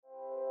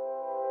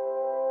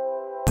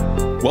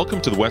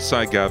Welcome to the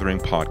Westside Gathering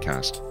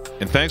podcast,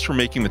 and thanks for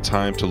making the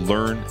time to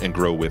learn and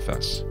grow with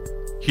us.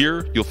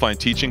 Here, you'll find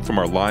teaching from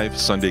our live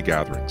Sunday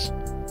gatherings.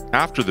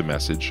 After the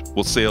message,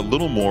 we'll say a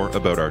little more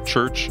about our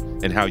church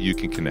and how you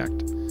can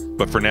connect.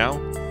 But for now,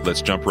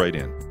 let's jump right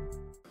in.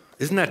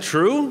 Isn't that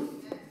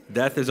true?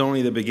 Death is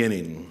only the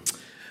beginning.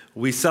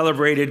 We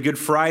celebrated Good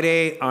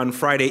Friday on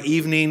Friday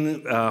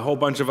evening. A whole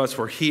bunch of us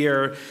were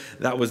here.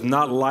 That was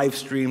not live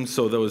streamed,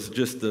 so there was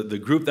just the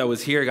group that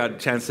was here got a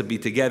chance to be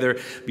together,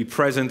 be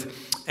present,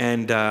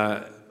 and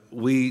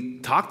we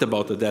talked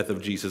about the death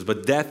of Jesus.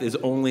 But death is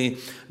only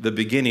the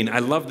beginning. I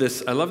love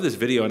this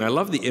video, and I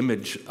love the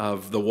image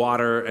of the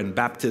water and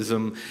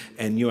baptism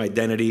and new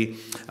identity.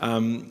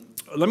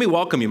 Let me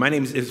welcome you. My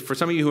name is, for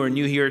some of you who are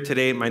new here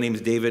today, my name is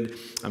David.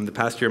 I'm the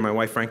pastor here. My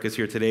wife, Franca, is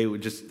here today. We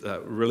just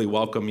really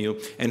welcome you.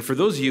 And for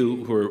those of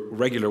you who are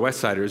regular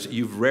Westsiders,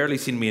 you've rarely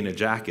seen me in a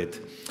jacket.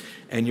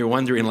 And you're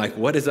wondering, like,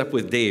 what is up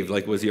with Dave?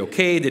 Like, was he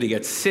okay? Did he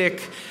get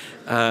sick?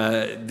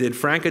 Did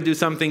Franca do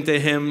something to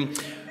him?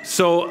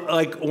 So,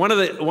 like, one of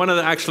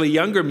the actually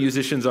younger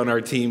musicians on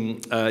our team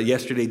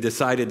yesterday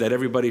decided that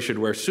everybody should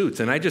wear suits,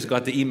 and I just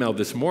got the email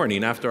this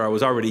morning after I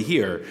was already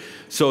here.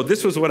 So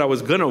this was what I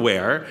was gonna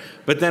wear,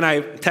 but then I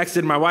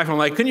texted my wife. I'm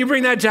like, "Can you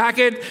bring that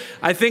jacket?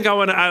 I think I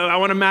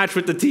want to match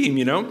with the team,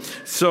 you know."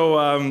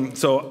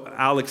 So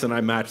Alex and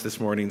I matched this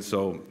morning.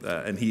 So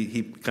and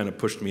he kind of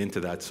pushed me into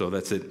that. So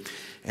that's it.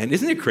 And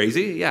isn't it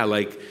crazy? Yeah,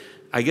 like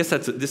I guess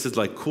this is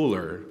like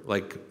cooler,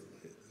 like.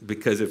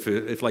 Because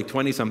if like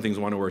 20-somethings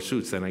want to wear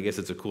suits, then I guess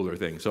it's a cooler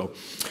thing. So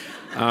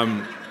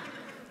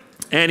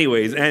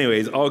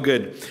anyways, all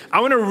good. I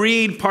want to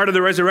read part of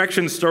the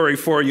resurrection story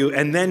for you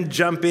and then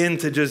jump in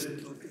to just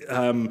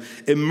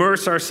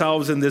immerse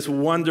ourselves in this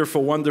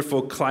wonderful,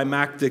 wonderful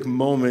climactic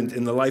moment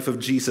in the life of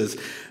Jesus.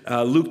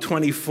 Luke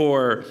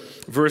 24,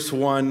 verse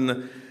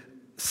 1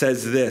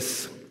 says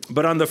this: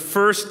 "But on the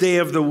first day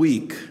of the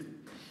week,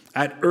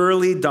 at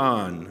early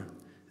dawn,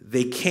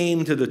 they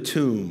came to the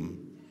tomb,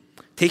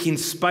 taking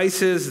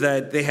spices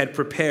that they had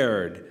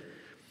prepared.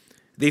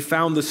 They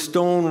found the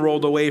stone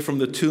rolled away from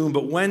the tomb,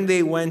 but when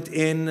they went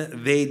in,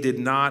 they did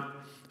not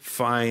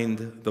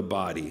find the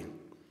body.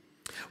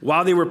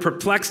 While they were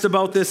perplexed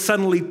about this,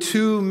 suddenly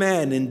two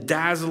men in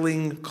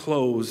dazzling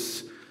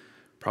clothes,"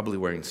 probably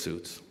wearing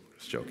suits,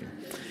 just joking,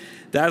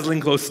 dazzling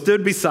clothes,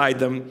 "stood beside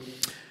them.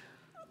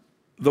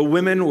 The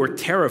women were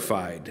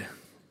terrified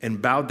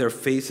and bowed their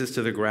faces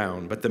to the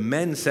ground. But the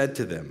men said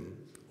to them,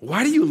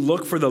 'Why do you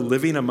look for the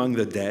living among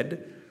the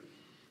dead?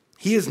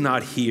 He is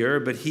not here,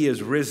 but he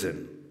is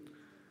risen.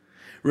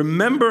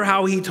 Remember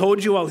how he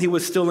told you while he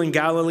was still in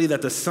Galilee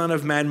that the Son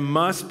of Man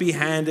must be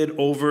handed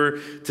over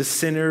to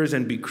sinners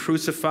and be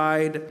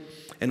crucified,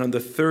 and on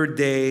the third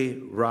day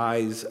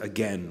rise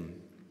again.'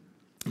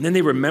 And then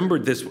they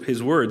remembered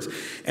his words,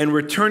 and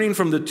returning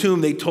from the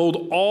tomb, they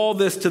told all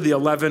this to the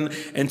 11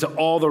 and to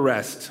all the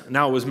rest.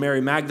 Now it was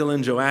Mary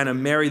Magdalene, Joanna,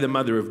 Mary the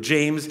mother of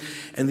James,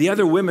 and the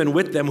other women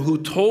with them who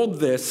told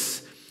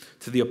this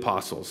to the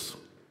apostles.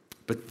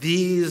 But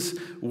these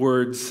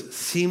words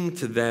seemed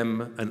to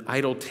them an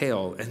idle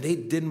tale, and they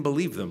didn't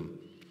believe them.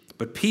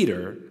 But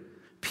Peter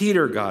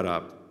got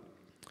up.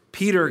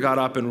 Peter got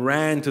up and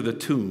ran to the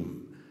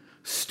tomb.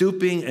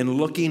 Stooping and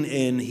looking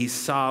in, he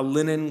saw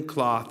linen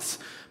cloths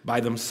by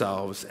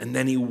themselves, and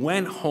then he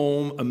went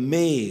home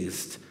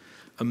amazed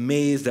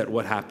at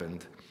what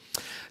happened."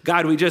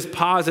 God, we just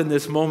pause in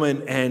this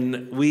moment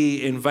and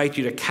we invite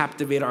you to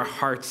captivate our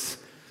hearts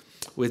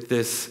with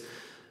this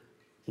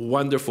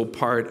wonderful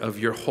part of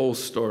your whole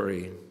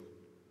story.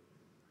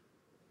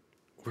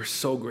 We're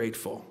so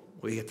grateful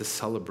we get to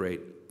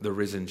celebrate the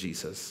risen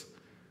Jesus.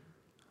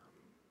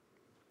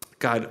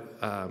 God,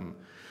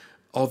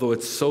 although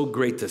it's so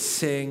great to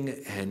sing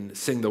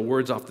the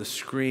words off the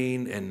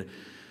screen, and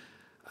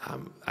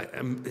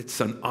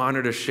it's an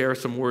honor to share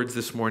some words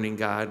this morning,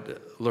 God.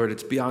 Lord,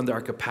 it's beyond our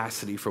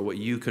capacity for what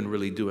you can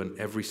really do in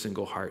every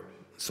single heart.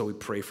 So we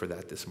pray for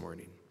that this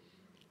morning.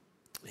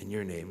 In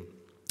your name,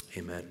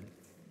 amen.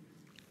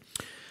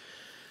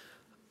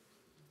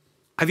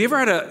 Have you ever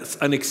had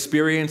an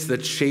experience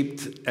that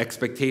shaped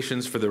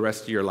expectations for the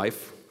rest of your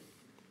life?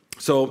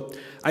 So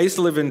I used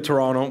to live in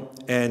Toronto,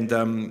 and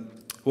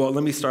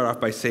let me start off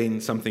by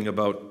saying something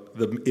about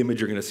the image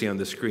you're going to see on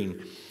the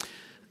screen.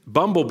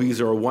 Bumblebees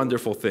are a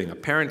wonderful thing.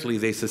 Apparently,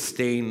 they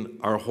sustain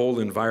our whole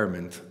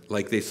environment,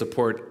 like they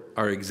support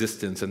our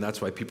existence, and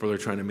that's why people are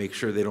trying to make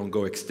sure they don't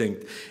go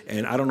extinct.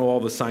 And I don't know all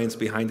the science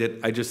behind it.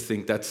 I just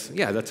think that's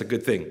a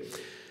good thing.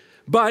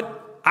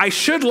 But I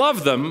should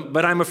love them,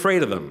 but I'm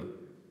afraid of them.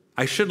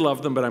 I should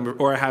love them,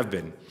 I have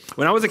been.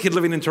 When I was a kid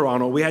living in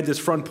Toronto, we had this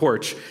front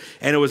porch,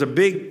 and it was a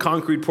big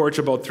concrete porch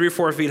about 3 or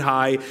 4 feet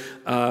high,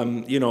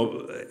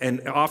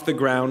 and off the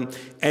ground.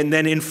 And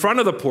then in front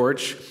of the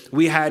porch,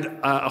 we had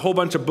a whole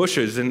bunch of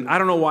bushes. And I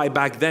don't know why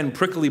back then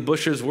prickly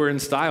bushes were in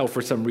style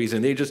for some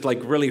reason. They just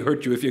like really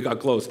hurt you if you got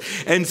close.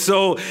 And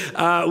so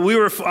I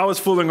was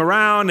fooling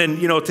around, and I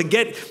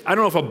don't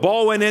know if a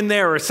ball went in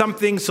there or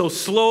something. So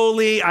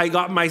slowly I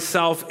got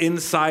myself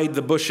inside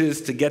the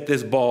bushes to get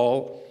this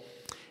ball.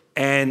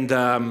 And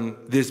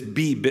this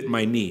bee bit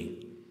my knee.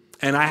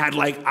 And I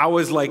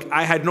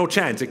had no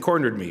chance. It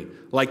cornered me.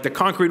 Like the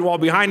concrete wall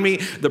behind me,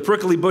 the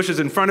prickly bushes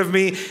in front of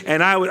me,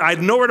 and I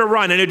had nowhere to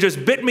run. And it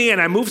just bit me, and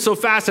I moved so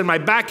fast, and my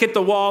back hit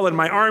the wall, and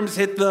my arms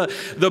hit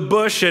the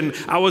bush, and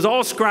I was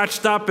all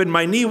scratched up, and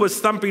my knee was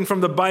thumping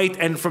from the bite.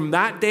 And from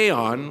that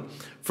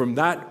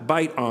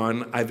bite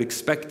on, I've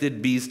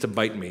expected bees to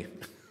bite me.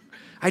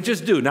 I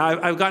just do. Now,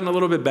 I've gotten a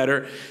little bit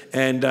better.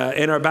 And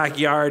in our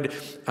backyard,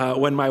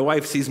 when my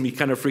wife sees me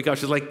kind of freak out,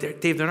 she's like,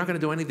 Dave, they're not going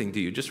to do anything to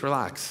you. Just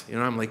relax.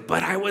 I'm like,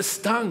 but I was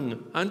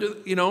stung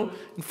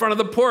in front of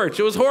the porch.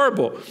 It was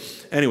horrible.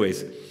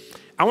 Anyways,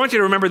 I want you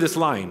to remember this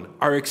line.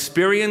 Our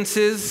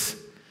experiences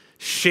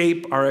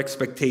shape our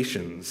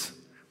expectations.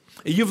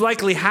 You've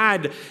likely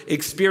had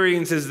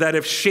experiences that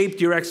have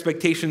shaped your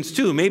expectations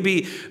too.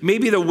 Maybe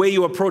the way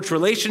you approach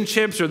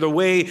relationships, or the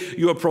way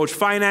you approach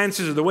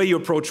finances, or the way you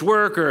approach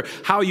work, or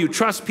how you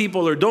trust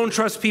people or don't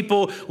trust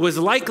people was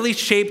likely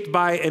shaped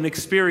by an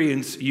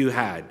experience you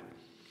had.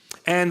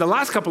 And the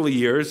last couple of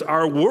years,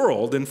 our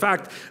world, in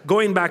fact,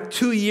 going back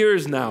 2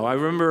 years now, I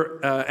remember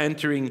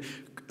entering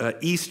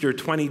Easter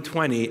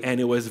 2020,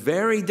 and it was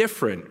very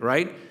different,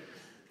 right?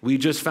 We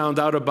just found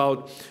out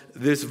about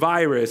this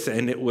virus,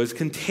 and it was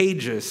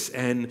contagious,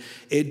 and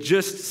it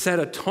just set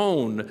a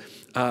tone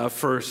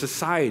for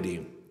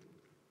society.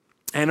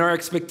 And our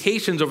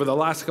expectations over the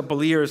last couple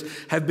of years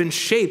have been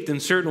shaped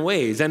in certain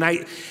ways. And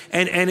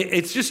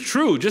it's just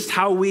true, just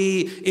how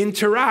we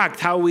interact,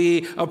 how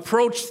we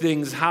approach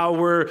things, how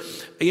we're,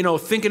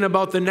 thinking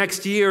about the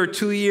next year,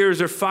 2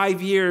 years, or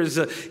 5 years,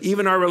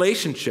 even our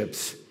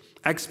relationships.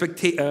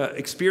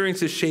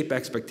 Experiences shape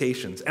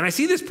expectations. And I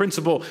see this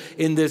principle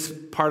in this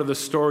part of the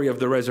story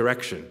of the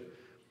resurrection.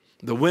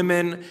 The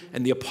women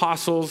and the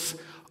apostles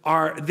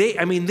they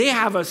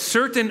have a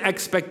certain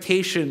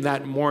expectation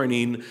that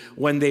morning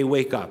when they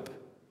wake up.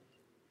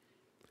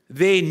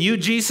 They knew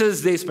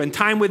Jesus. They spent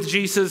time with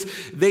Jesus.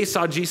 They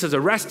saw Jesus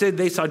arrested.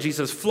 They saw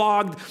Jesus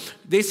flogged.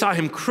 They saw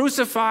him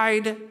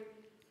crucified.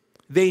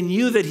 They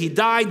knew that he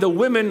died. The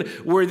women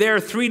were there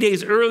 3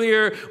 days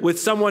earlier with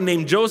someone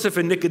named Joseph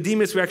and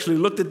Nicodemus. We actually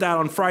looked at that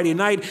on Friday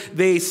night.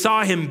 They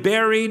saw him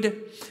buried.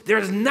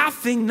 There's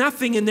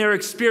nothing in their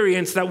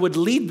experience that would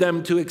lead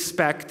them to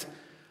expect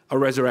a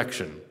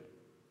resurrection.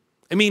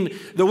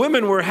 The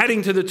women were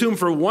heading to the tomb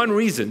for one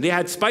reason. They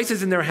had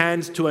spices in their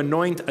hands to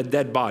anoint a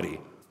dead body.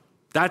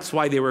 That's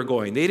why they were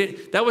going.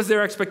 That was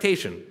their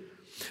expectation.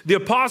 The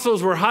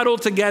apostles were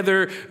huddled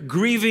together,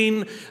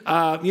 grieving,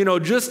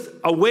 just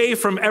away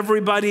from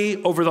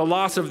everybody over the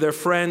loss of their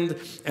friend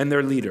and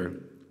their leader.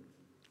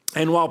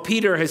 And while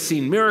Peter has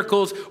seen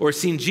miracles or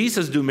seen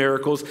Jesus do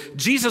miracles,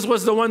 Jesus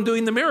was the one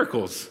doing the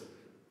miracles.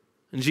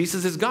 And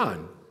Jesus is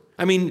gone.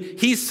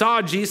 He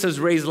saw Jesus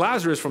raise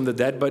Lazarus from the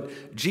dead,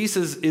 but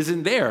Jesus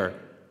isn't there.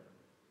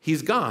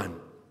 He's gone.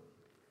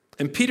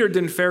 And Peter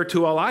didn't fare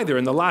too well either.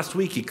 In the last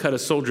week, he cut a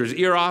soldier's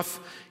ear off.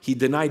 He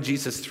denied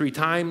Jesus 3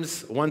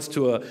 times, once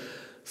to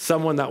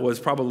someone that was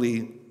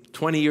probably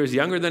 20 years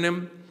younger than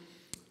him,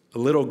 a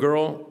little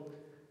girl.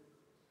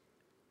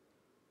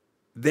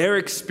 Their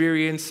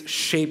experience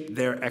shaped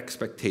their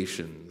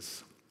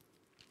expectations.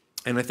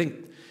 And I think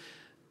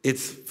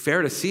it's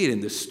fair to see it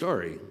in this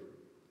story.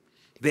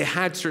 They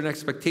had certain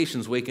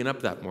expectations waking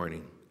up that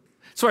morning.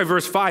 That's why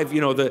verse 5,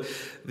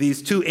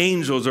 these 2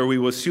 angels, or we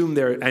will assume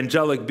they're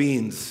angelic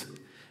beings,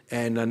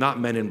 and not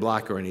men in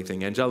black or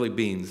anything, angelic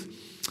beings.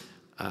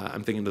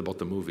 I'm thinking about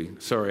the movie.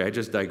 Sorry, I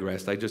just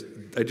digressed. I just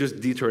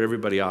detoured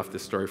everybody off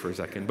this story for a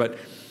second.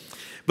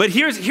 But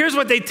here's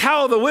what they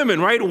tell the women,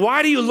 right?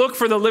 Why do you look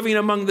for the living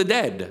among the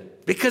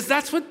dead? Because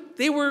that's what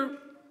they were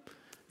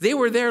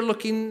there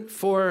looking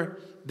for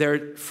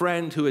their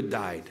friend who had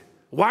died.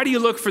 Why do you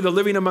look for the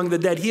living among the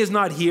dead? He is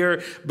not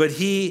here, but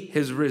he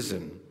has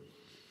risen.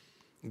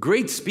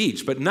 Great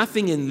speech, but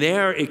nothing in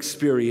their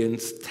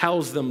experience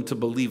tells them to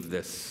believe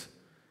this.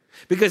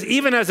 Because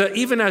even as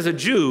a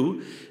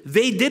Jew,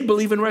 they did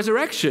believe in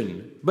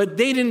resurrection, but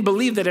they didn't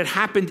believe that it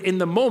happened in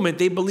the moment.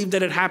 They believed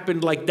that it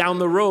happened like down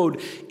the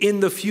road, in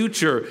the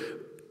future,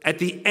 at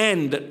the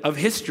end of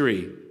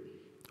history,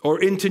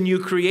 or into new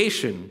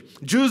creation.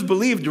 Jews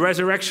believed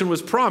resurrection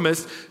was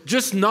promised,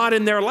 just not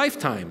in their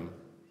lifetime.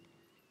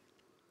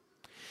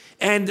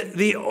 And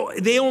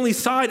they only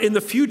saw it in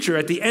the future,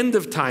 at the end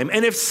of time.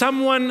 And if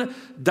someone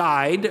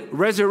died,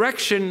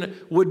 resurrection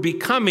would be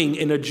coming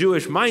in a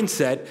Jewish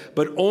mindset,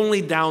 but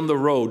only down the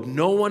road.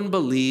 No one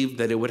believed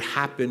that it would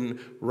happen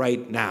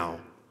right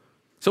now.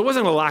 So it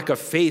wasn't a lack of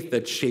faith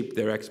that shaped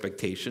their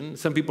expectation.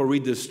 Some people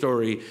read this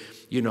story,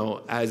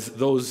 as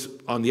those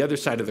on the other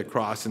side of the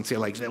cross and say,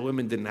 like, the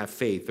women didn't have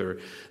faith or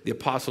the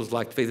apostles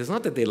lacked faith. It's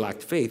not that they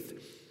lacked faith.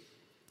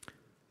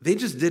 They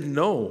just didn't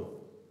know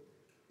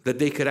that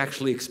they could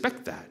actually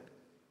expect that.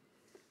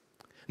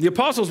 The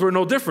apostles were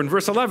no different.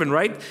 Verse 11,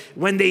 right?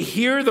 When they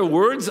hear the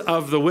words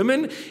of the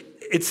women,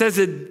 it says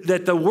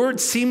that the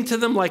words seemed to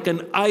them like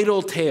an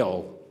idle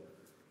tale,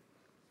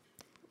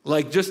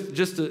 like just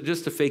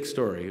a fake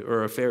story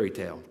or a fairy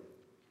tale.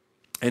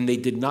 And they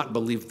did not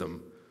believe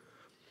them.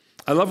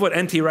 I love what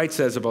N.T. Wright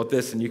says about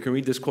this, and you can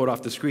read this quote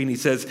off the screen. He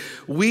says,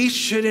 "We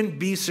shouldn't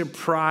be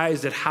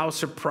surprised at how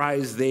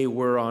surprised they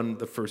were on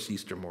the first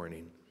Easter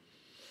morning.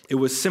 It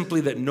was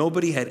simply that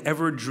nobody had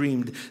ever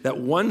dreamed that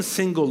one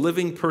single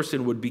living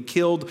person would be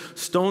killed,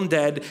 stone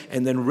dead,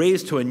 and then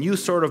raised to a new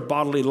sort of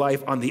bodily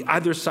life on the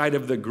other side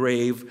of the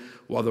grave,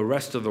 while the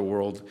rest of the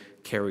world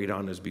carried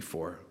on as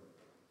before."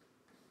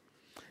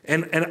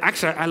 And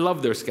actually, I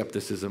love their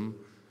skepticism.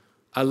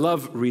 I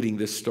love reading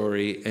this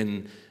story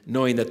and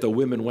knowing that the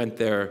women went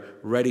there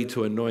ready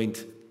to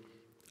anoint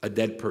a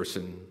dead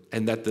person,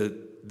 and that the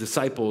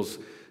disciples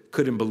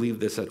couldn't believe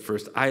this at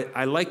first.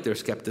 I like their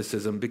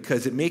skepticism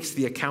because it makes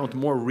the account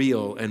more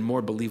real and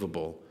more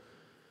believable.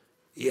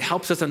 It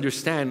helps us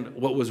understand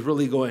what was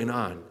really going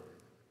on.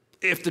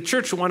 If the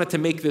church wanted to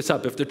make this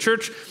up, if the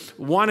church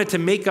wanted to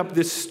make up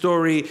this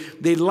story,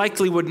 they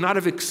likely would not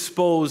have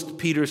exposed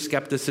Peter's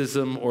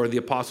skepticism or the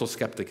apostles'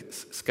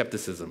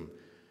 skepticism.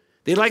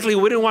 They likely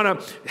wouldn't want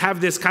to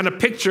have this kind of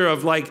picture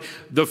of like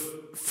the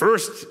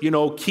first,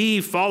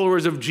 key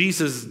followers of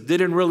Jesus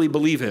didn't really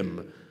believe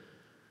him.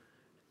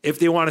 If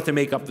they wanted to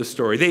make up the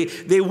story,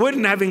 they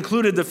wouldn't have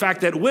included the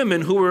fact that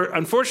women who were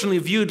unfortunately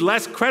viewed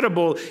less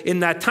credible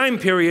in that time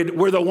period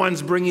were the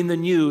ones bringing the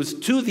news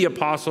to the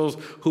apostles,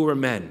 who were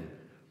men.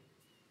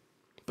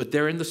 But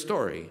they're in the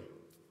story.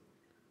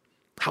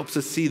 Helps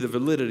us see the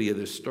validity of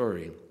this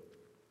story.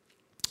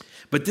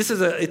 But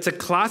it's a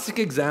classic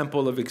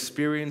example of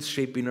experience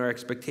shaping our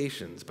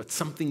expectations. But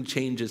something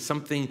changes,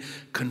 something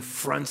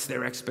confronts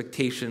their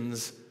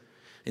expectations.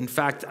 In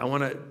fact, I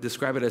want to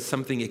describe it as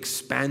something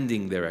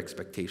expanding their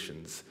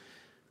expectations.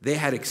 They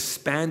had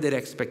expanded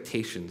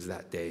expectations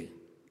that day.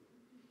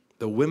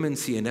 The women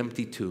see an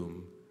empty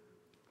tomb.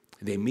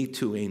 They meet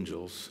two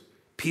angels.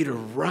 Peter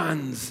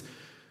runs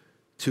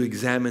to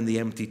examine the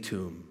empty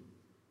tomb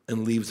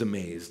and leaves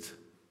amazed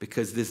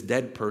because this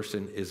dead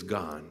person is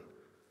gone.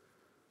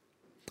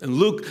 And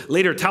Luke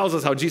later tells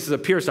us how Jesus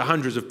appears to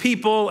hundreds of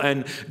people,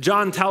 and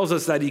John tells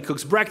us that he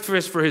cooks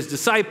breakfast for his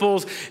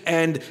disciples,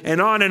 and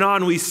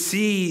on. We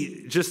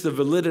see just the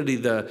validity,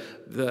 the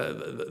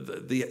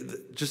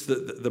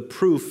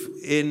proof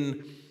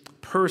in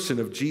person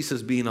of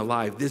Jesus being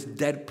alive. This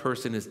dead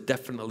person is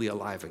definitely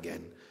alive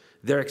again.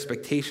 Their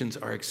expectations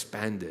are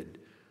expanded.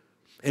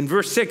 And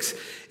verse 6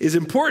 is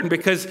important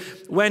because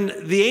when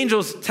the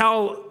angels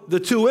tell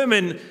the two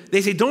women,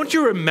 they say, "Don't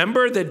you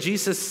remember that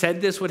Jesus said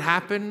this would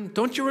happen?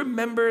 Don't you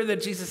remember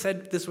that Jesus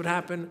said this would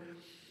happen?"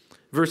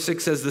 Verse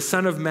 6 says, "The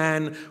Son of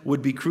Man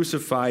would be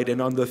crucified,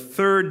 and on the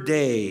third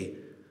day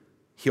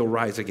he'll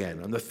rise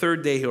again." On the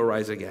third day he'll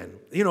rise again.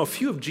 A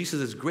few of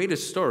Jesus'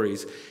 greatest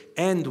stories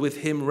end with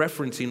him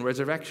referencing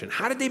resurrection.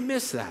 How did they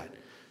miss that?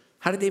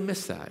 How did they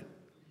miss that?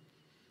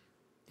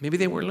 Maybe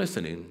they weren't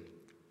listening.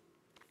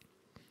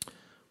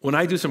 When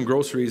I do some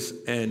groceries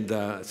and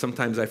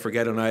sometimes I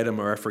forget an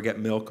item or I forget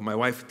milk, my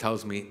wife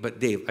tells me, "But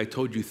Dave, I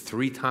told you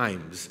 3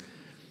 times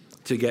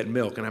to get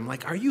milk." And I'm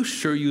like, "Are you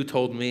sure you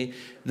told me?"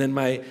 And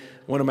then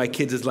one of my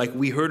kids is like,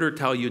 "We heard her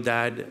tell you,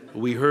 Dad.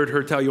 We heard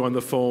her tell you on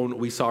the phone.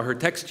 We saw her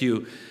text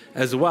you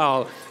as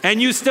well.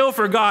 And you still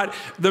forgot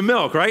the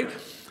milk," right?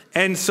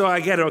 And so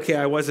I get it. Okay,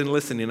 I wasn't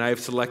listening. I have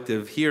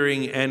selective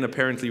hearing and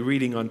apparently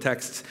reading on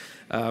texts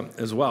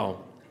as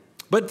well.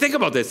 But think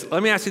about this.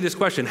 Let me ask you this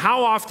question.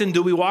 How often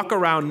do we walk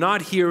around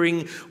not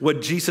hearing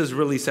what Jesus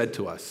really said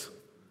to us?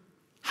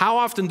 How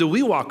often do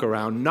we walk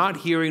around not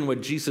hearing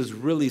what Jesus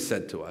really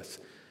said to us?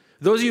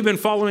 Those of you who've been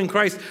following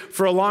Christ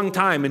for a long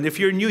time, and if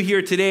you're new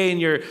here today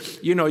and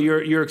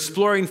you're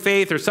exploring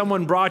faith, or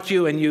someone brought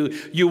you and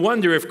you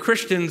wonder if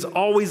Christians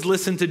always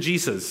listen to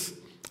Jesus,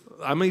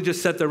 I'm going to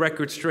just set the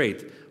record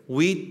straight.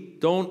 We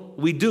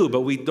do,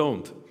 but we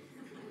don't.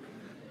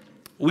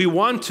 We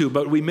want to,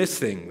 but we miss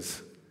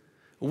things.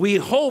 We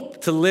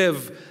hope to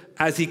live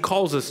as he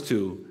calls us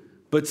to,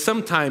 but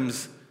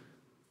sometimes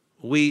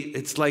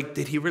it's like,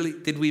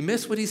 did we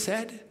miss what he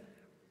said?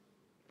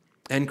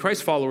 And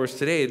Christ followers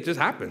today, it just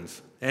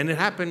happens. And it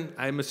happened,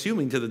 I'm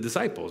assuming, to the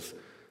disciples.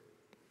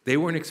 They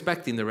weren't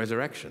expecting the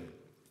resurrection.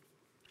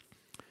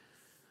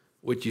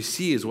 What you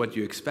see is what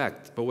you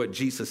expect, but what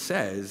Jesus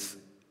says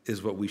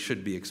is what we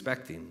should be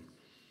expecting.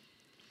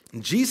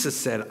 And Jesus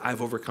said,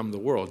 "I've overcome the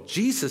world."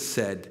 Jesus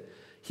said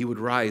he would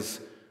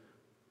rise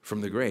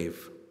from the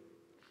grave.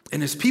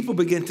 And as people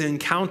begin to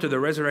encounter the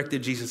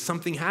resurrected Jesus,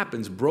 something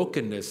happens.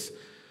 Brokenness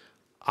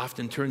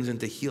often turns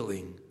into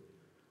healing.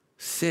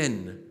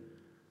 Sin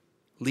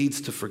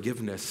leads to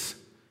forgiveness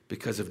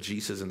because of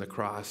Jesus and the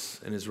cross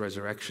and his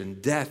resurrection.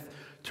 Death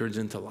turns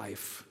into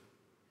life.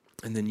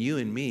 And then you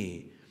and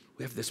me,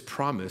 we have this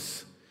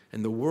promise,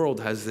 and the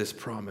world has this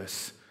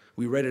promise.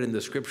 We read it in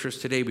the scriptures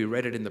today. We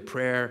read it in the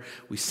prayer.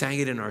 We sang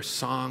it in our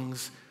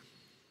songs.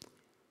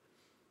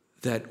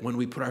 That when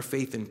we put our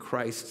faith in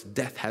Christ,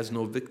 death has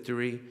no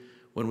victory.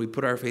 When we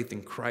put our faith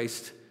in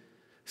Christ,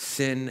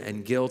 sin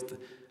and guilt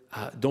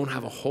don't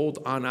have a hold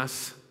on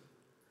us.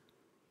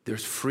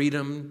 There's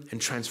freedom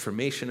and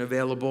transformation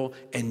available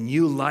and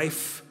new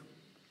life.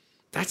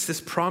 That's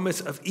this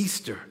promise of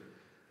Easter.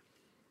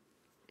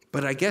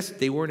 But I guess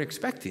they weren't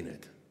expecting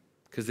it.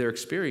 because their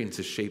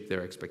experiences shaped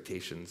their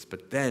expectations.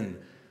 But then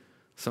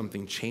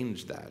something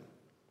changed that.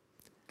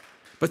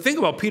 But think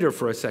about Peter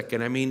for a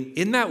second. I mean,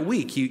 in that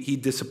week, he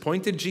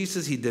disappointed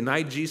Jesus, he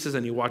denied Jesus,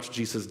 and he watched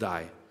Jesus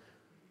die.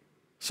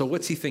 So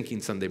what's he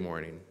thinking Sunday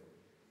morning?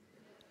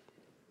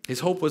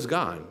 His hope was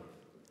gone.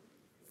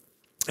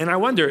 And I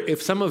wonder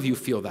if some of you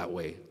feel that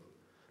way.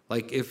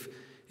 Like if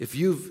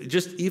you've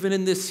just, even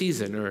in this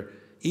season, or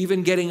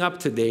even getting up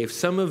today, if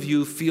some of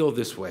you feel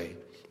this way.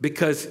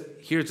 Because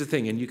here's the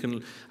thing, and you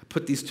can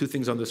put these two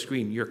things on the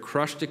screen. Your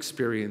crushed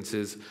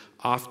experiences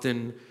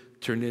often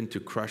turn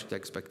into crushed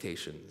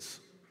expectations.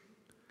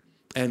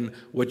 And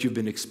what you've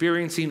been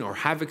experiencing or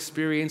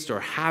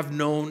have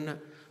known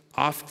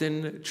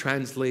often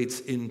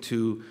translates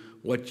into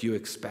what you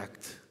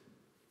expect.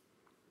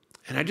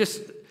 And I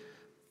just,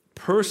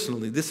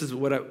 personally, this is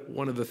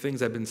one of the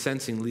things I've been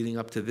sensing leading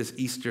up to this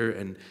Easter,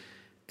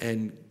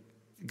 and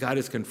God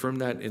has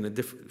confirmed that in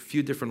a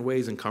few different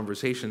ways in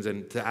conversations,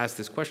 and to ask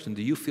this question,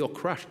 do you feel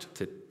crushed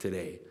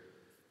today?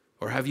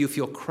 Or have you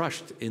feel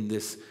crushed in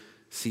this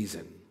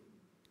season?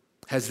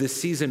 Has this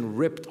season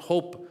ripped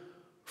hope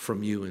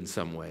from you in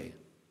some way?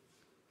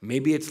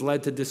 Maybe it's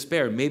led to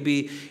despair.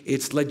 Maybe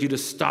it's led you to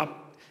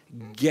stop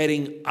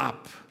getting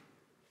up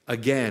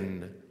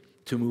again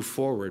to move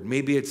forward.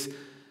 Maybe it's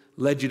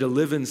led you to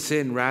live in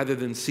sin rather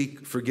than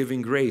seek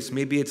forgiving grace.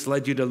 Maybe it's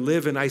led you to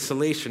live in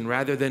isolation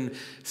rather than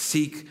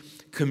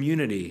seek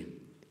community.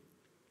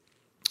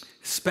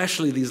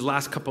 Especially these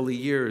last couple of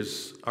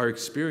years, our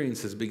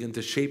experiences begin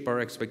to shape our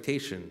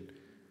expectation.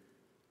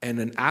 And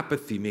an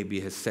apathy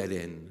maybe has set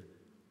in.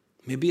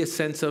 Maybe a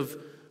sense of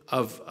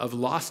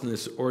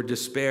lostness or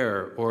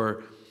despair,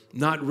 or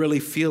not really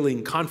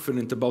feeling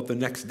confident about the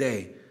next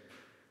day.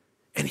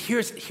 And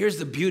here's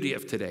the beauty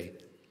of today.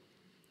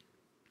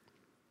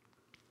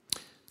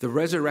 The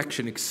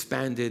resurrection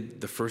expanded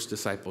the first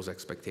disciples'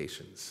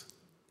 expectations.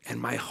 And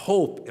my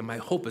hope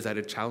is that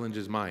it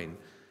challenges mine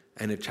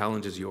and it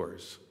challenges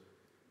yours.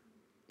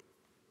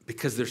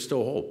 Because there's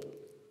still hope.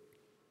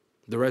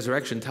 The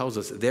resurrection tells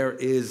us there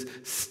is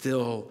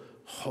still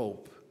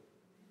hope.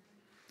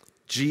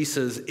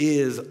 Jesus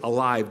is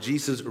alive.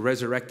 Jesus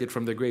resurrected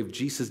from the grave.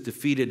 Jesus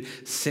defeated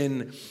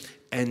sin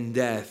and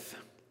death.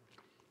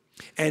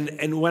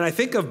 And when I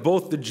think of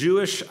both the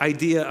Jewish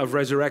idea of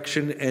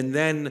resurrection and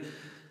then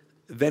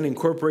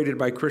incorporated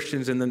by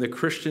Christians, and then the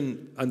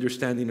Christian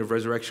understanding of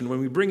resurrection, when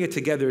we bring it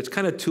together, it's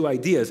kind of two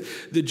ideas.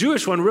 The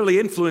Jewish one really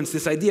influenced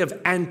this idea of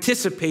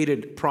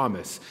anticipated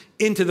promise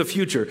into the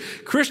future.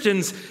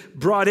 Christians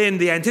brought in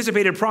the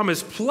anticipated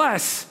promise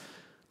plus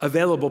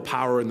available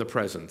power in the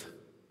present.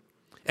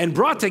 And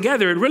brought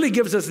together, it really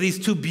gives us these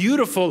two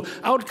beautiful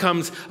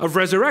outcomes of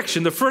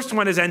resurrection. The first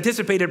one is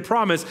anticipated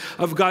promise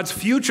of God's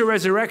future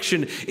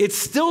resurrection. It's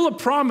still a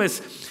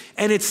promise,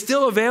 and it's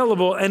still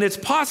available, and it's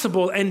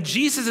possible. And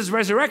Jesus'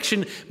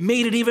 resurrection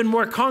made it even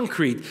more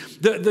concrete.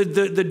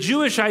 The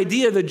Jewish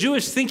idea, the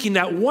Jewish thinking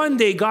that one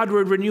day God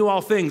would renew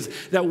all things,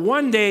 that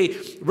one day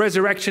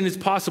resurrection is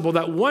possible,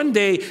 that one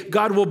day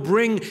God will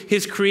bring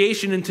his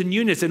creation into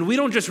newness. And we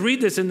don't just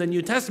read this in the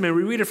New Testament,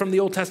 we read it from the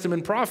Old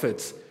Testament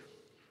prophets.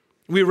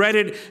 We read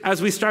it as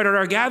we started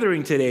our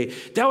gathering today.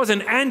 That was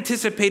an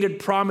anticipated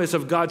promise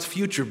of God's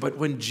future. But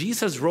when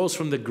Jesus rose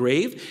from the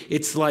grave,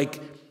 it's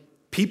like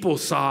people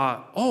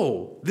saw,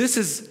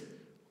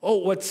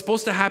 what's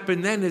supposed to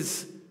happen then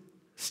is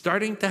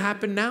starting to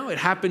happen now. It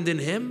happened in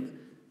him.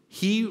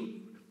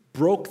 He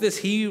broke this.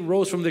 He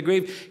rose from the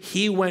grave.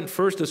 He went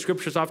first. The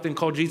scriptures often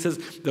call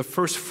Jesus the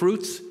first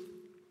fruits.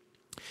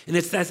 And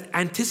it's that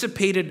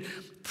anticipated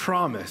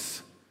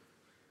promise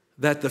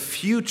that the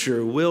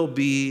future will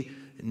be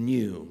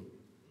new.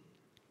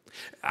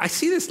 I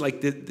see this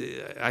like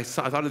I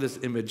thought of this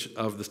image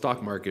of the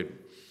stock market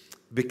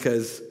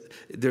because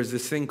there's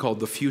this thing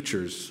called the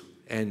futures,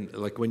 and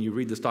like when you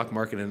read the stock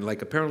market, and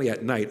like apparently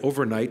at night,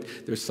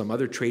 overnight, there's some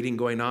other trading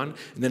going on,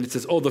 and then it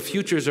says, the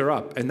futures are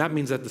up, and that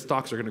means that the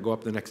stocks are going to go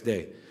up the next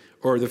day,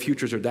 or the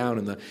futures are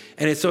down,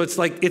 so it's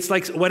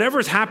like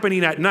whatever's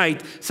happening at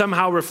night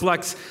somehow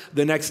reflects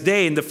the next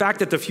day. And the fact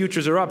that the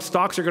futures are up,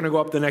 stocks are going to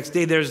go up the next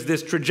day. There's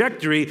this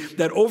trajectory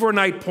that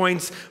overnight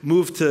points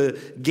move to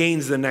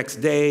gains the next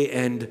day,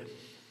 and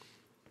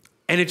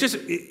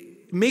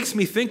it makes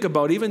me think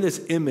about even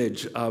this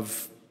image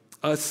of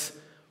us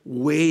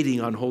waiting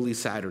on Holy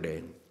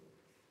Saturday.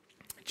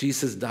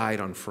 Jesus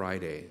died on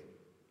Friday.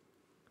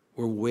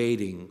 We're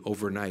waiting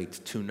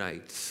overnight, 2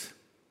 nights.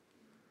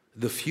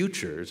 The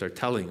futures are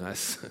telling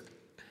us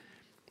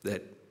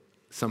that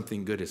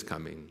something good is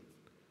coming.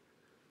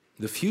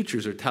 The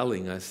futures are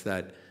telling us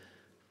that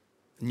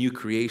new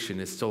creation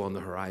is still on the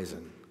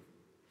horizon.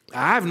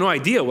 I have no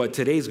idea what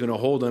today's going to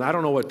hold, and I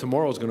don't know what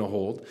tomorrow's going to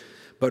hold,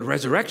 but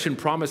resurrection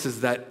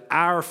promises that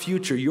our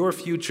future, your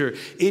future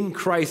in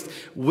Christ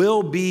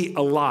will be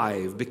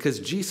alive because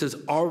Jesus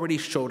already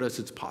showed us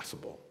it's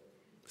possible.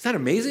 Isn't that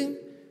amazing?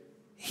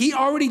 He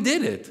already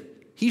did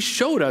it. He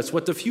showed us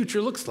what the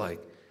future looks like.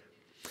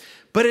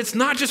 But it's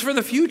not just for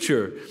the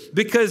future,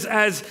 because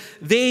as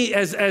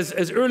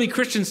early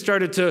Christians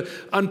started to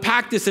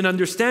unpack this and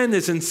understand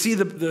this and see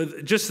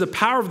just the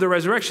power of the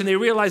resurrection, they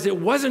realized it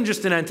wasn't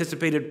just an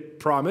anticipated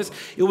promise,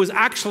 it was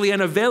actually an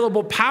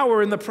available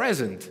power in the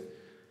present.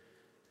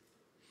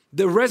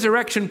 The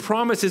resurrection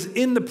promise is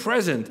in the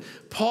present.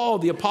 Paul,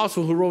 the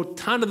apostle who wrote a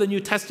ton of the New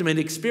Testament,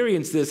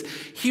 experienced this.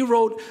 He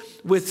wrote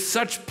with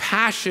such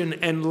passion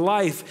and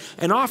life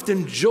and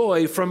often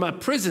joy from a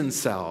prison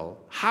cell.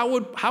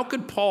 How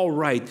could Paul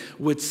write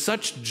with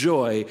such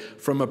joy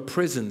from a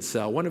prison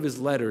cell? One of his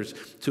letters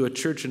to a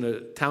church in a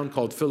town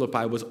called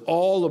Philippi was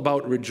all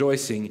about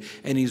rejoicing,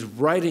 and he's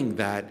writing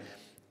that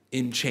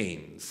in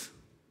chains.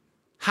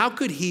 How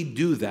could he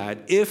do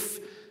that if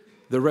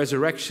the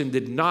resurrection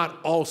did not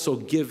also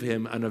give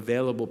him an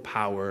available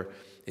power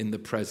in the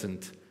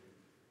present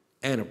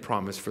and a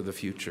promise for the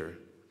future?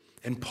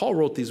 And Paul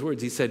wrote these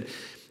words. He said,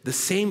 the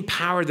same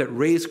power that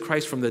raised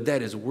Christ from the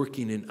dead is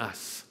working in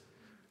us,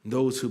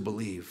 those who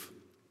believe.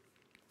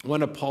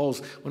 One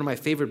of my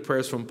favorite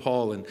prayers from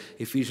Paul in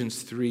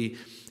Ephesians 3,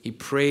 he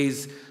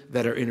prays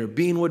that our inner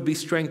being would be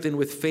strengthened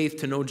with faith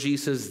to know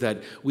Jesus,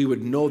 that we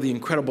would know the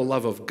incredible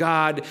love of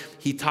God.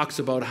 He talks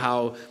about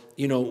how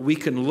we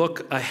can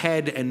look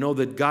ahead and know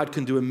that God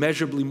can do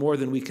immeasurably more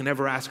than we can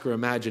ever ask or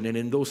imagine. And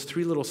in those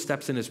 3 little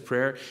steps in his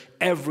prayer,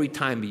 every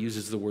time he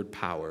uses the word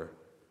power.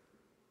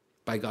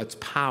 By God's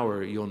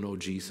power, you'll know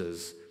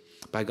Jesus.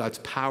 By God's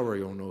power,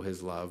 you'll know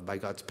his love. By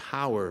God's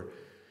power,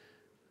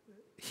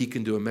 he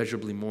can do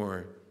immeasurably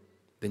more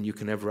than you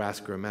can ever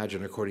ask or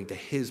imagine according to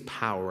his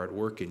power at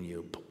work in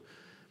you.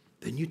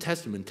 The New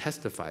Testament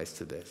testifies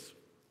to this.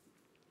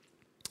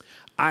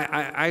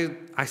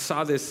 I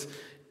saw this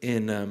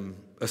in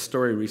a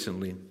story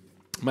recently.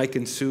 Mike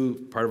and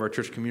Sue, part of our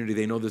church community,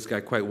 they know this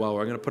guy quite well.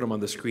 We're going to put him on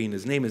the screen.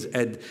 His name is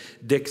Ed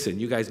Dixon.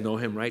 You guys know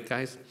him, right,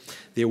 guys?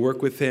 They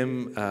work with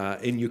him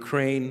in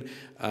Ukraine.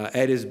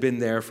 Ed has been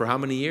there for how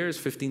many years?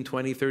 15,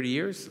 20, 30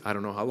 years? I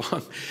don't know how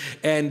long.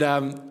 And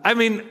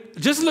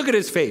just look at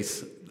his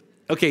face.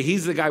 Okay,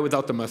 he's the guy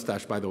without the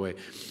mustache, by the way.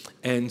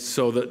 And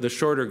so the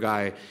shorter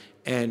guy,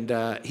 and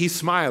he's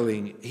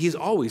smiling. He's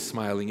always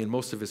smiling in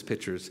most of his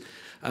pictures.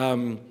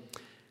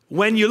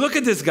 When you look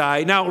at this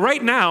guy,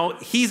 right now,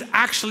 he's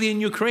actually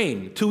in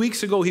Ukraine. 2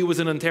 weeks ago, he was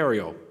in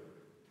Ontario.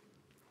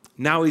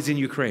 Now he's in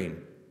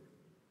Ukraine.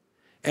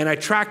 And I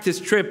tracked his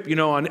trip,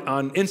 on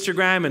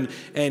Instagram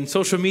and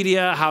social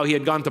media, how he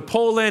had gone to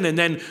Poland, and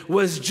then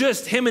was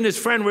just, him and his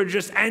friend were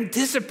just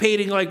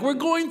anticipating, like, we're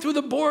going through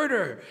the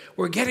border.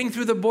 We're getting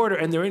through the border.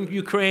 And they're in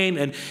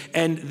Ukraine,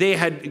 and they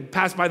had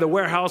passed by the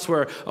warehouse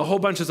where a whole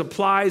bunch of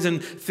supplies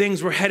and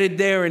things were headed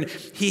there, and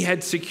he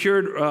had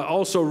secured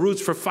also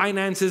routes for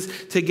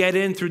finances to get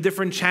in through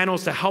different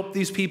channels to help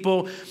these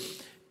people.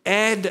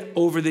 Ed,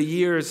 over the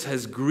years,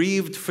 has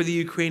grieved for the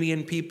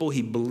Ukrainian people.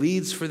 He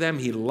bleeds for them.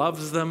 He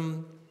loves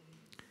them.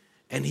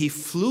 And he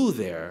flew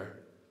there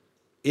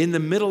in the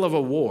middle of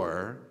a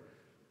war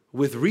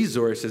with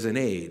resources and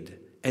aid.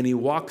 And he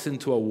walks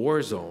into a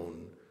war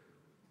zone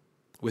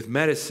with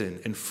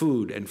medicine and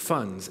food and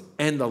funds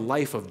and the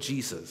life of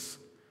Jesus.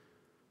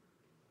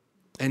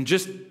 And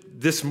just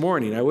this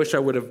morning, I wish I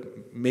would have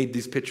made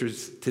these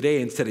pictures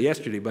today instead of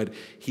yesterday, but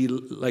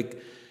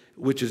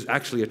which is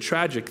actually a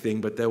tragic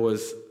thing, but there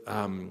was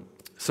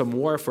some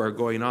warfare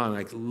going on,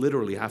 like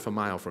literally half a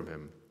mile from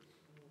him.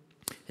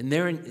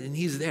 And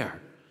he's there.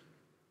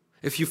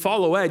 If you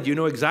follow Ed, you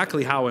know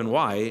exactly how and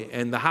why,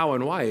 and the how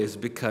and why is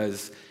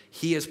because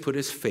he has put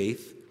his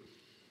faith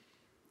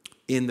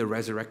in the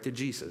resurrected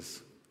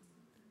Jesus.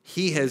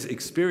 He has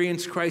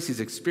experienced Christ, he's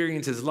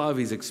experienced his love,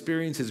 he's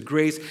experienced his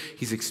grace,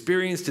 he's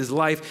experienced his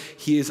life.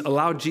 He has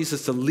allowed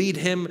Jesus to lead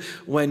him.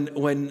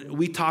 When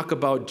we talk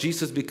about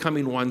Jesus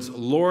becoming one's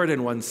Lord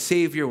and one's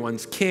Savior,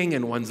 one's King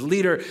and one's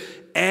leader,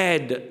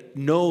 Ed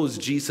knows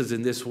Jesus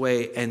in this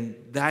way, and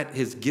that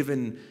has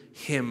given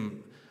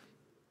him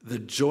the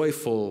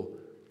joyful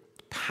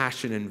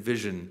passion and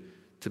vision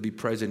to be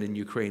present in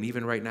Ukraine,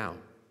 even right now.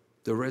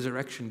 The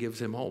resurrection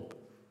gives him hope.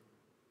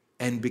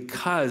 And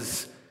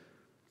because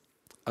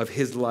of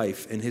his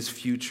life and his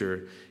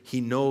future,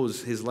 he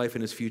knows his life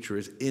and his future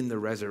is in the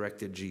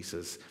resurrected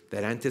Jesus.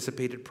 That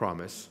anticipated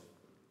promise,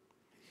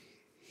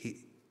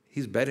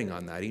 he's betting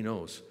on that, he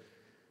knows.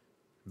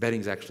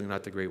 Betting's actually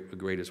not the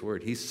greatest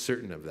word. He's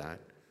certain of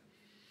that.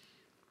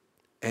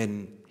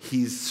 And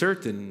he's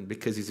certain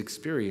because he's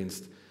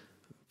experienced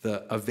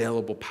the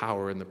available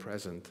power in the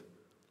present.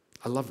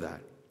 I love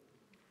that.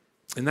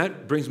 And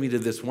that brings me to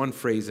this one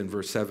phrase in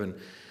verse 7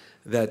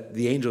 that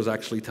the angels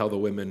actually tell the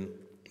women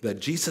that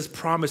Jesus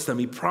promised them.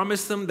 He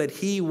promised them that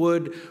he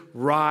would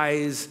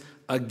rise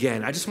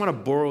again. I just want to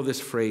borrow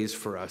this phrase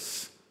for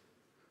us.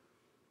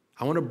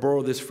 I want to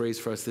borrow this phrase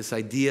for us, this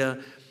idea,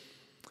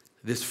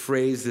 this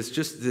phrase,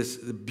 this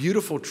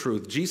beautiful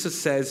truth. Jesus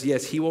says,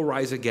 yes, he will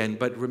rise again,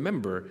 but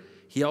remember,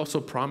 he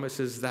also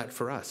promises that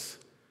for us.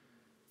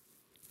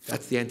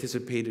 That's the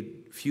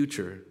anticipated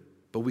future,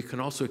 but we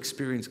can also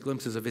experience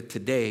glimpses of it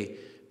today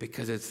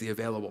because it's the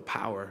available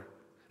power.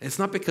 And it's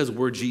not because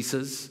we're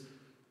Jesus.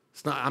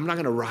 I'm not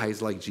going to rise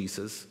like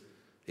Jesus.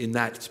 in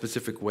that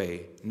specific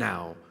way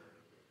now.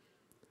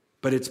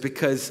 But it's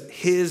because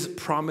his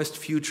promised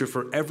future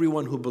for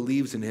everyone who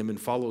believes in him and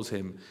follows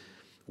him,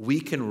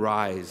 we can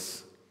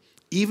rise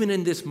even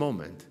in this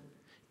moment.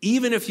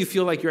 Even if you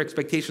feel like your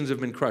expectations have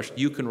been crushed,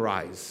 you can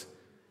rise.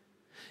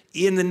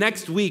 In the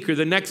next week or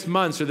the next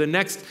months or the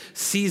next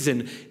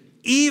season,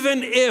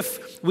 even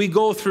if we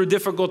go through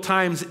difficult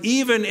times,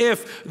 even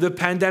if the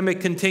pandemic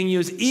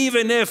continues,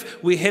 even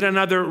if we hit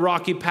another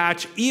rocky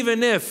patch,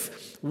 even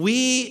if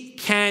we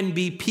can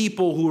be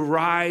people who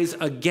rise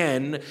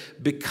again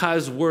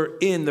because we're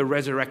in the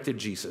resurrected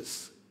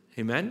Jesus.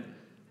 Amen?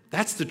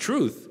 That's the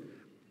truth.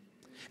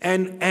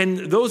 And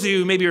those of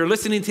you maybe are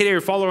listening today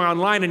or following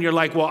online and you're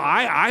like, well,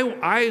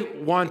 I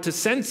want to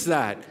sense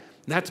that.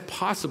 That's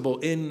possible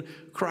in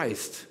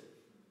Christ.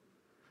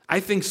 I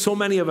think so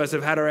many of us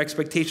have had our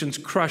expectations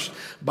crushed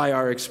by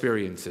our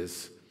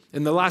experiences.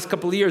 In the last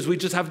couple of years, we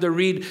just have to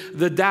read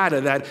the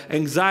data that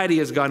anxiety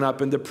has gone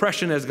up and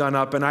depression has gone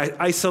up and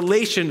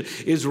isolation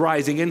is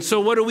rising. And so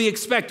what do we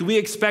expect? We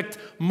expect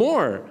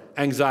more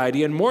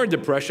anxiety and more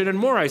depression and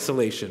more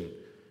isolation.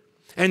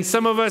 And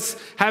some of us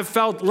have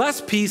felt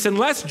less peace and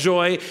less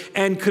joy,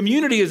 and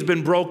community has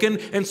been broken.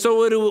 And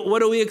so what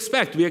do we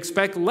expect? We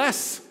expect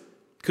less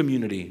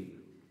community,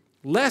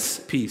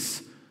 less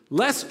peace,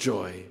 less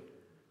joy.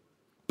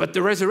 But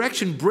the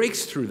resurrection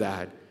breaks through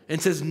that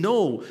and says,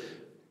 no,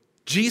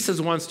 Jesus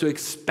wants to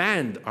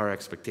expand our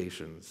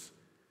expectations.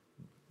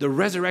 The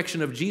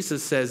resurrection of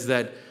Jesus says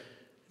that,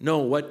 no,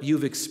 what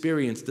you've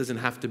experienced doesn't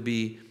have to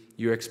be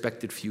your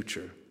expected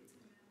future.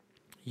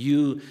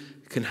 You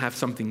can have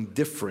something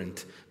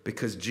different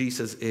because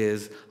Jesus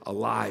is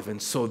alive.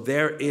 And so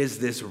there is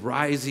this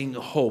rising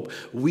hope.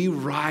 We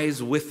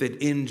rise with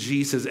it in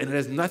Jesus. And it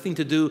has nothing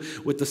to do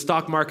with the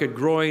stock market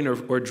growing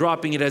or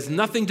dropping. It has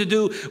nothing to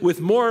do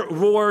with more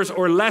wars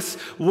or less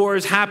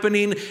wars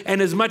happening.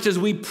 And as much as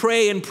we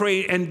pray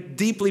and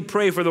deeply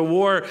pray for the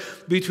war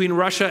between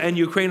Russia and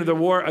Ukraine, or the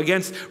war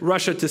against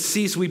Russia to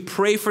cease, we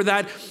pray for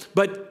that.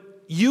 But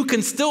you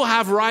can still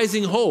have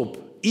rising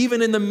hope,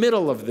 even in the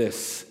middle of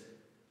this.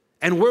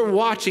 And we're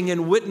watching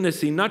and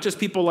witnessing, not just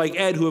people like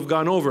Ed who have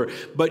gone over,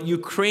 but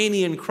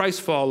Ukrainian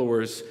Christ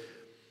followers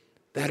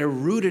that are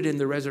rooted in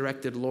the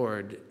resurrected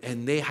Lord,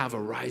 and they have a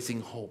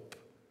rising hope.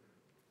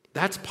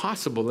 That's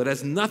possible. It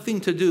has nothing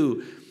to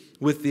do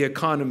with the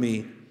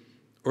economy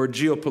or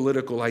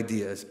geopolitical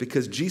ideas,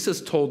 because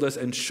Jesus told us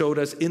and showed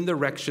us in the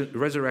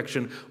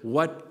resurrection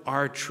what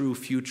our true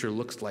future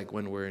looks like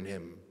when we're in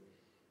him.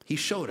 He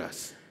showed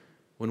us.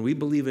 When we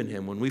believe in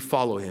him, when we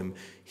follow him,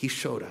 he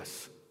showed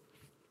us.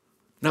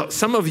 Now,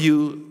 some of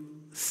you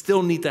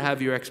still need to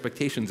have your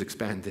expectations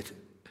expanded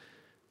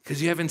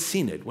because you haven't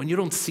seen it. When you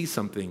don't see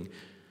something,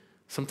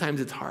 sometimes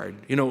it's hard.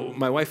 You know,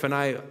 my wife and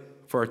I,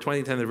 for our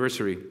 20th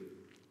anniversary,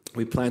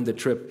 we planned a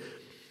trip,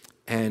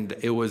 and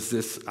it was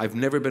this, I've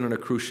never been on a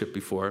cruise ship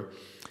before,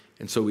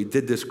 and so we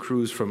did this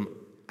cruise from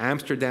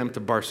Amsterdam to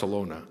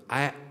Barcelona.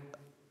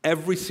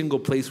 Every single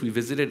place we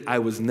visited, I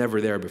was never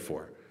there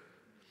before.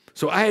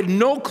 So I had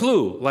no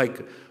clue,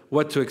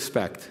 what to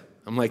expect.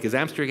 I'm like, is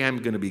Amsterdam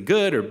going to be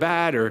good or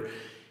bad?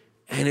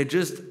 And it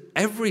just,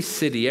 every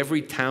city,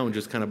 every town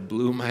just kind of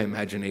blew my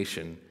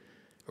imagination.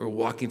 We're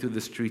walking through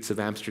the streets of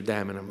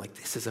Amsterdam, and I'm like,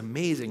 this is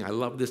amazing. I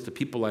love this. The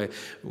people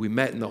we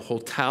met in the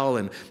hotel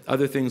and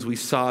other things we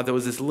saw. There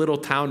was this little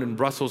town in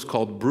Brussels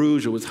called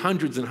Bruges. It was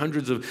hundreds and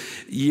hundreds of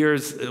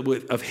years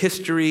of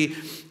history.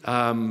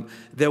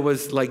 There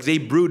was, they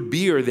brewed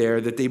beer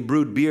there, that they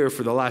brewed beer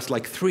for the last,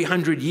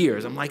 300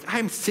 years. I'm like,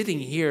 I'm sitting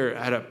here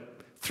at a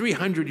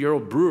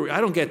 300-year-old brewery. I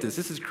don't get this.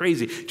 This is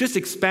crazy. Just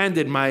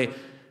expanded my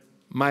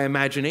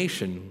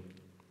imagination.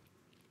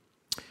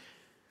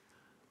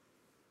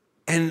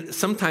 And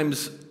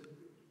sometimes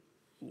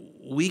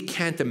we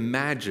can't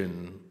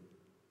imagine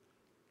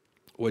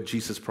what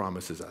Jesus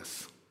promises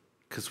us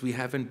because we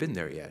haven't been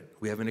there yet.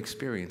 We haven't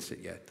experienced it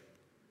yet.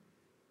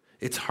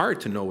 It's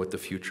hard to know what the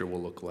future will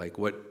look like,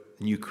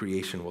 what new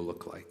creation will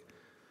look like.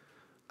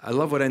 I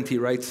love what N.T.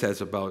 Wright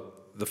says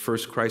about the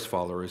first Christ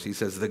followers. He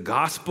says, the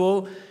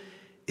gospel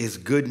is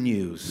good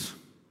news,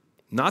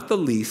 not the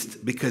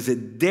least because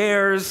it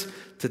dares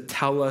to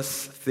tell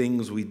us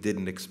things we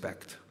didn't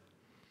expect.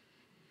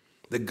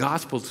 The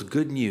gospel's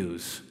good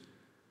news,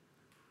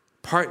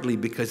 partly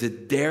because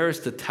it dares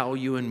to tell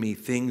you and me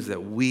things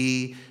that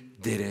we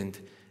didn't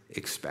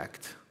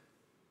expect.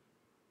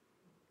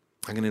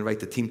 I'm going to invite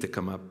the team to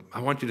come up.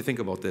 I want you to think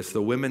about this.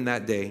 The women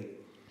that day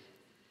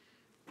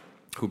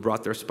who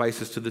brought their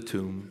spices to the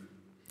tomb,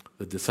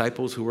 the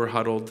disciples who were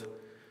huddled,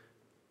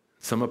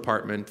 some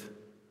apartment,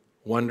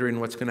 wondering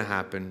what's going to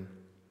happen.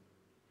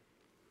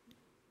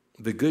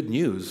 The good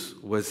news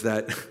was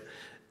that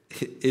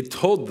it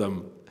told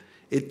them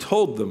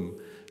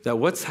that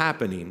what's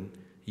happening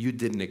you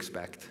didn't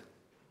expect.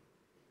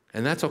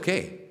 And that's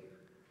okay.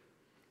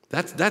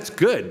 That's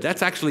good.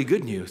 That's actually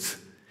good news.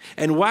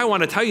 And why I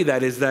want to tell you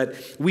that is that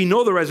we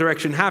know the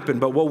resurrection happened,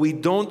 but what we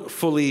don't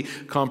fully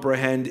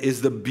comprehend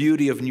is the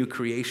beauty of new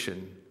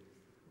creation.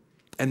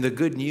 And the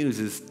good news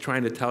is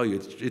trying to tell you,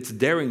 it's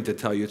daring to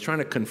tell you, it's trying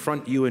to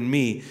confront you and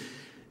me.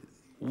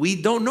 we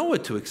don't know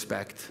what to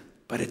expect,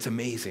 but it's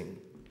amazing.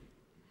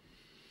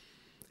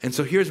 And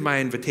so here's my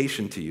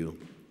invitation to you.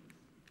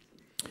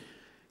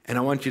 And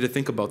I want you to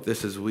think about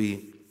this as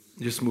we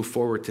just move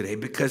forward today,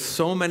 because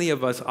so many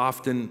of us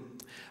often,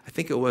 I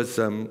think it was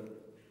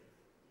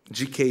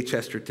G.K.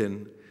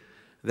 Chesterton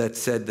that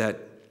said that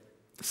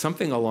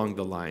something along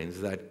the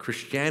lines that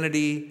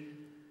Christianity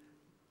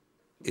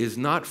is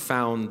not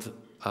found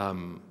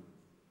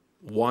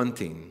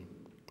wanting,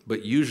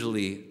 but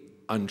usually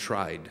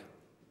untried.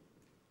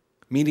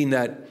 Meaning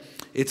that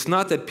it's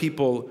not that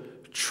people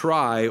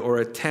try or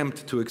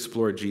attempt to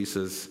explore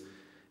Jesus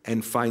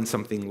and find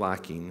something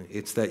lacking.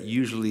 It's that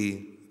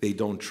usually they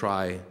don't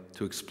try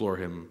to explore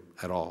him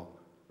at all.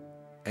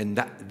 And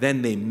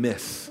then they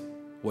miss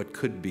what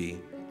could be,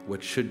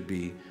 what should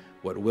be,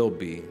 what will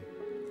be.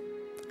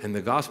 And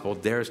the gospel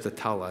dares to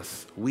tell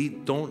us we're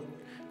going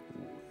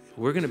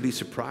to be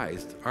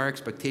surprised. Our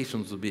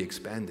expectations will be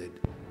expanded.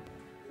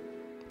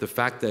 The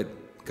fact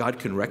that God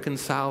can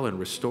reconcile and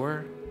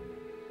restore,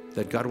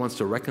 that God wants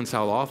to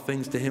reconcile all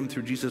things to him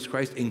through Jesus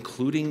Christ,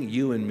 including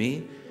you and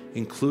me,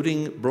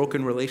 including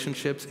broken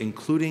relationships,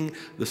 including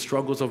the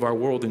struggles of our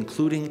world,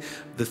 including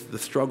the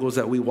struggles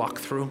that we walk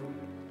through.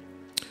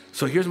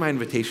 So here's my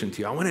invitation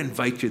to you. I want to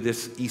invite you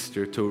this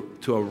Easter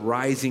to a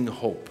rising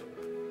hope.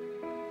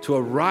 To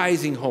a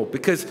rising hope.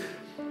 Because,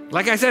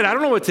 like I said, I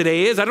don't know what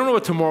today is. I don't know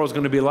what tomorrow's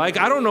going to be like.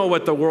 I don't know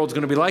what the world's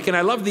going to be like. And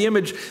I love the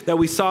image that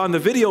we saw in the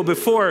video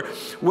before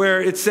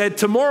where it said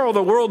tomorrow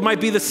the world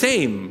might be the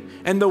same.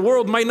 And the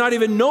world might not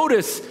even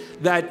notice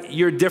that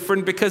you're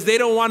different because they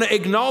don't want to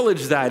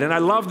acknowledge that. And I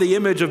love the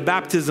image of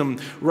baptism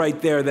right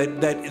there,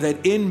 that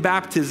in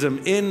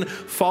baptism, in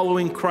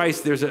following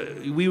Christ,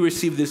 we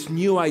receive this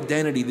new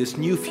identity, this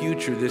new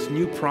future, this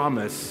new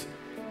promise.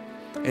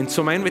 And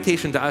so my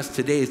invitation to us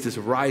today is this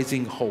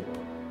rising hope.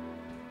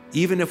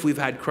 Even if we've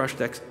had crushed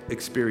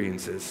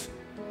experiences,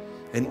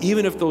 and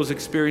even if those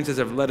experiences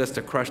have led us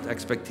to crushed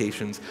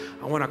expectations,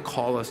 I want to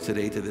call us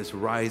today to this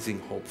rising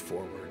hope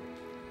forward.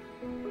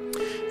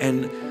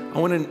 And I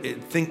want to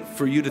think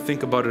for you to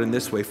think about it in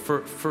this way.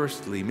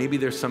 Firstly, maybe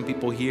there's some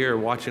people here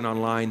watching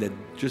online that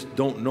just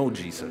don't know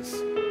Jesus.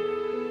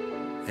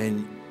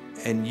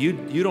 And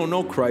you don't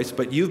know Christ,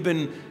 but you've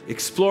been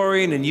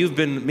exploring and you've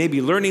been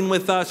maybe learning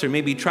with us or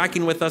maybe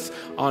tracking with us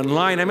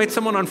online. I met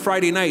someone on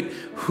Friday night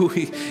who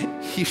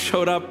he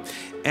showed up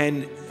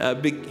and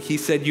he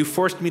said, "You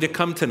forced me to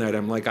come tonight."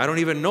 I'm like, "I don't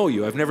even know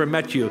you. I've never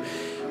met you."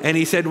 And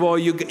he said, "Well,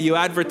 you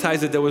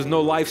advertised that there was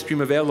no live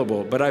stream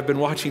available, but I've been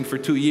watching for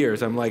 2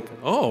 years." I'm like,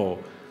 "Oh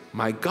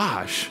my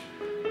gosh,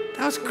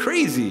 that was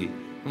crazy."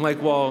 I'm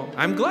like, "Well,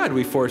 I'm glad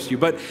we forced you."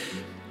 But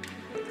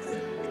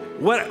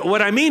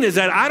what I mean is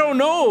that I don't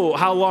know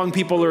how long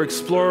people are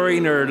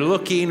exploring or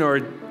looking or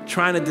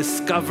trying to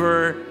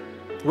discover,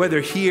 whether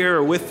here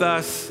or with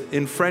us,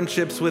 in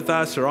friendships with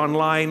us or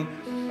online.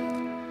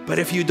 But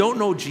if you don't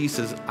know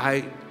Jesus,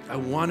 I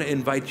want to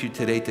invite you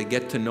today to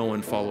get to know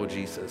and follow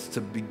Jesus,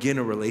 to begin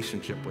a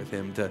relationship with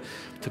him,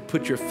 to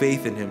put your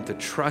faith in him, to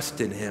trust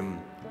in him.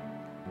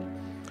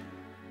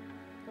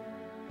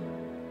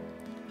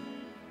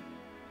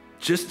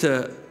 Just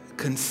to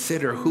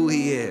consider who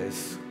he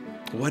is,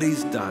 what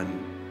he's done,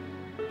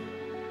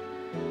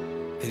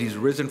 that he's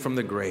risen from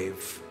the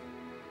grave,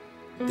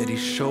 that he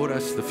showed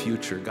us the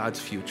future, God's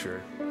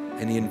future,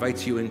 and he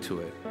invites you into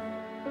it.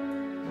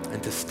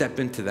 And to step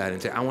into that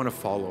and say, "I want to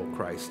follow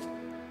Christ."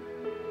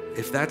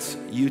 If that's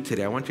you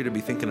today, I want you to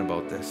be thinking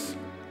about this.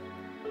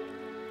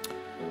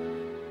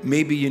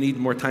 Maybe you need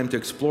more time to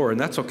explore, and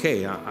that's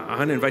okay. I'm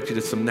going to invite you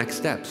to some next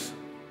steps.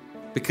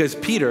 Because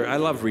Peter, I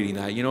love reading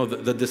that. You know,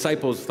 the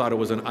disciples thought it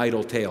was an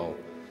idle tale.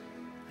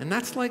 And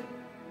that's like,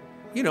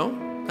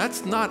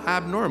 that's not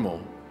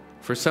abnormal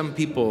for some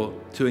people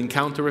to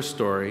encounter a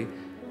story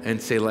and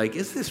say, like,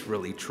 "Is this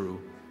really true?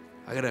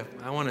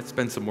 I want to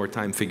spend some more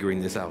time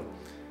figuring this out."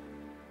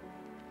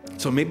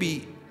 So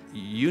maybe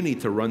you need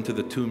to run to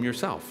the tomb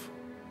yourself.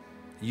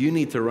 You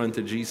need to run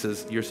to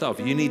Jesus yourself.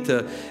 You need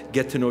to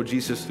get to know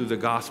Jesus through the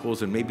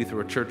Gospels and maybe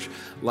through a church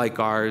like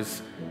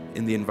ours,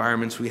 in the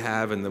environments we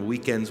have and the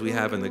weekends we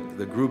have and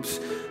the groups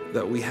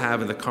that we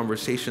have and the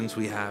conversations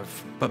we have.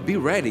 But be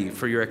ready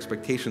for your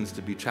expectations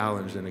to be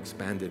challenged and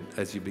expanded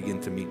as you begin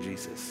to meet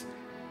Jesus.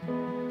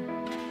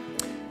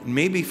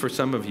 Maybe for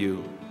some of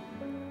you,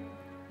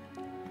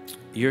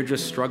 you're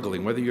just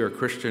struggling, whether you're a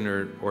Christian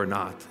or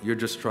not, you're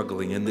just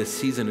struggling, and this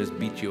season has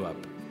beat you up,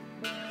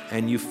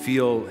 and you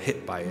feel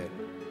hit by it.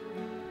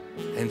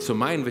 And so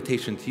my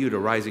invitation to you to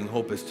Rising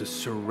Hope is to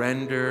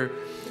surrender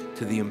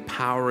to the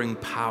empowering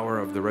power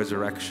of the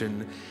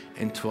resurrection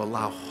and to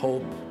allow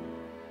hope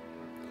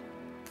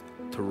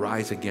to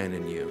rise again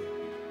in you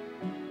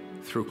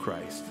through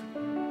Christ.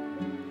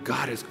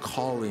 God is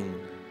calling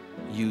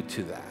you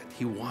to that.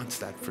 He wants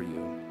that for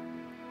you.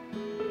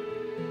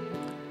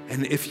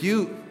 And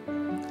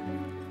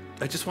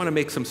I just want to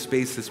make some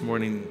space this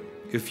morning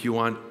if you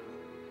want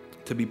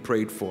to be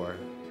prayed for.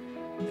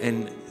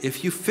 And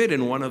if you fit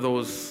in one of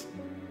those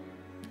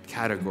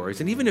categories.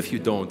 And even if you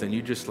don't, and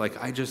you just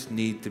like, I just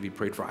need to be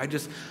prayed for. I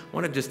just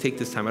want to just take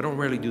this time. I don't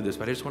rarely do this,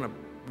 but I just want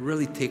to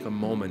really take a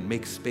moment,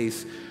 make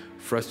space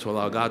for us to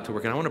allow God to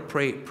work. And I want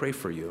to pray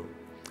for you.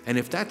 And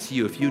if that's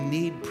you, if you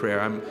need prayer,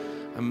 I'm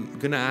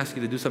going to ask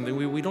you to do something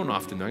we don't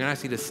often do. I'm going to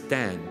ask you to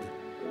stand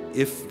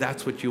if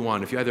that's what you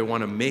want. If you either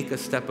want to make a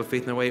step of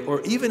faith in that way,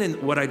 or even in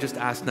what I just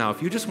asked now,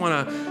 if you just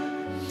want to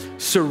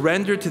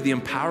surrender to the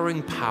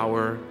empowering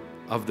power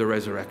of the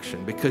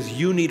resurrection, because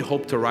you need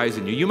hope to rise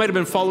in you. You might have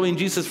been following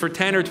Jesus for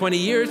 10 or 20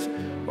 years,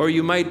 or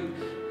you might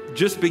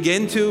just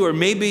begin to, or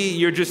maybe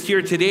you're just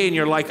here today and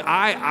you're like,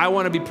 I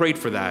want to be prayed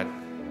for that.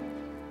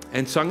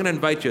 And so I'm going to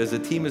invite you, as the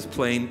team is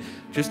playing,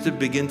 just to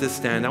begin to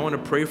stand. I want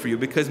to pray for you,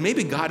 because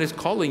maybe God is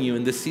calling you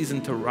in this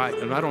season to rise.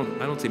 And I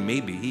don't say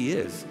maybe, He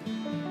is.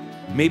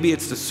 Maybe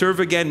it's to serve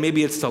again.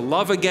 Maybe it's to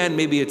love again.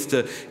 Maybe it's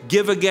to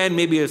give again.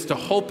 Maybe it's to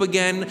hope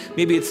again.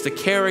 Maybe it's to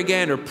care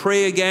again, or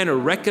pray again, or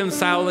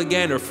reconcile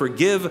again, or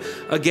forgive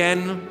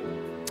again.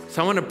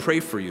 So I want to pray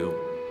for you.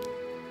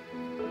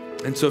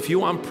 And so if you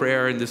want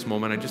prayer in this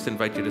moment, I just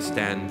invite you to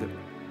stand.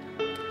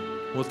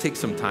 We'll take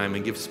some time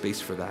and give space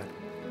for that.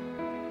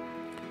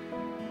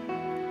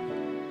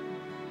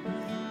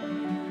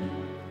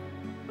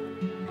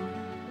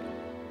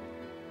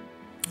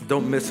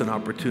 Don't miss an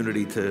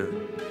opportunity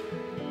to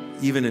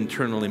even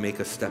internally make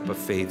a step of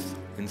faith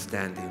in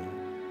standing.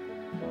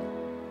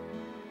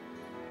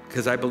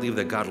 Because I believe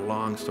that God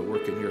longs to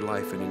work in your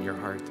life and in your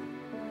heart.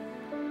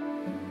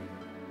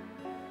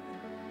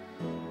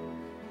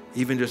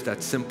 Even just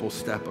that simple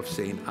step of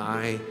saying,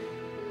 I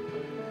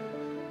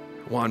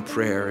want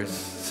prayer, is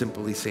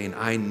simply saying,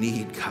 I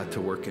need God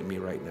to work in me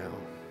right now.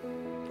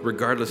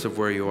 Regardless of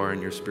where you are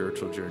in your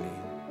spiritual journey,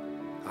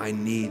 I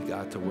need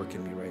God to work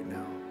in me right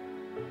now.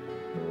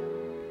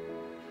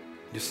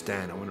 Just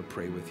stand. I want to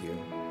pray with you.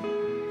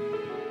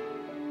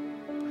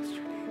 Bless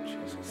your name,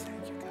 Jesus.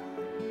 Thank you,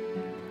 God.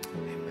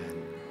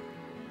 Amen.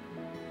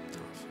 That's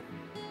awesome.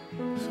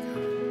 Yes,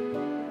 God.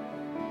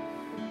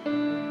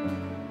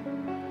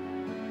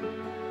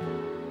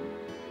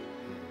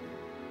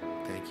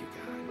 Thank you,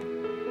 God.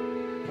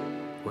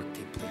 Work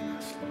deeply in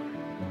us, Lord.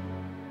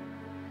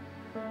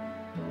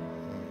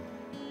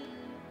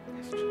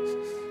 Yes,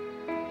 Jesus.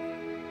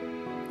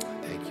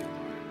 Thank you,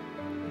 Lord.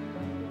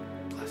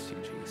 Bless you,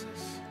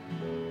 Jesus.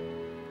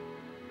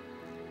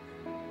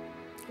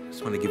 I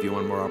just want to give you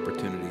one more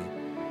opportunity.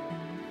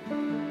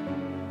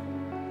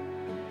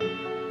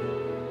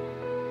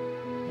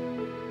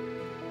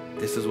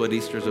 This is what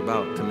Easter is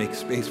about, to make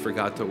space for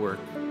God to work.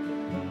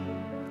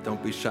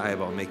 Don't be shy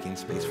about making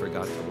space for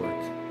God to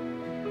work.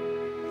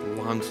 He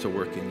longs to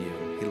work in you.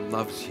 He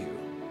loves you.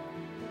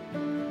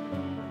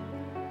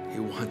 He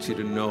wants you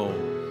to know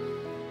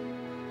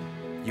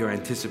your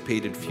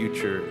anticipated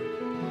future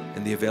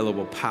and the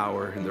available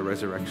power in the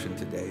resurrection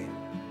today.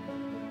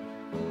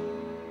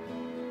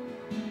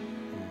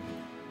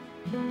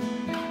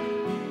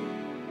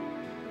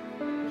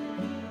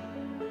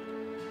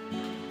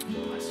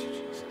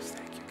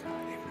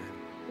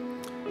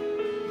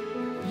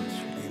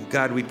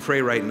 God, we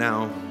pray right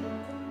now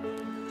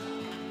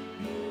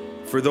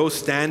for those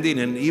standing,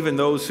 and even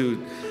those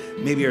who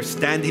maybe are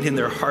standing in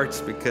their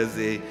hearts because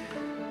they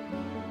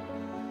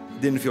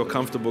didn't feel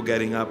comfortable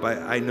getting up.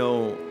 I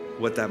know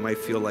what that might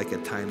feel like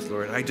at times,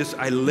 Lord.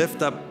 I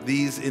lift up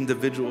these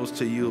individuals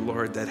to you,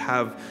 Lord, that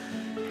have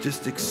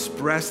just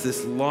expressed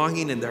this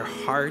longing in their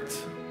heart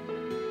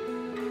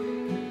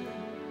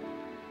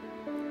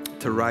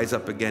to rise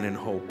up again in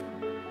hope.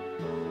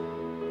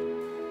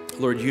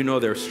 Lord, you know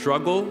their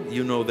struggle,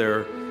 you know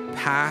their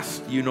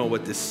past, you know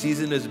what this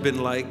season has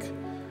been like,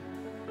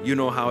 you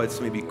know how it's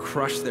maybe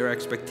crushed their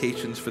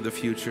expectations for the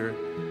future.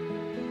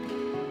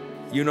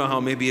 You know how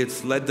maybe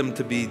it's led them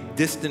to be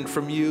distant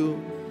from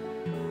you.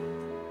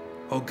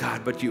 Oh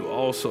God, but you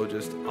also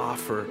just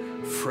offer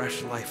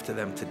fresh life to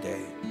them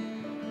today.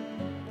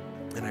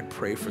 And I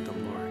pray for them,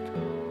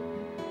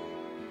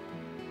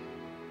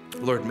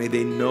 Lord. Lord, may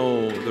they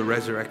know the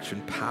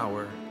resurrection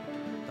power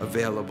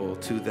available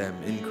to them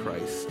in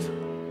Christ.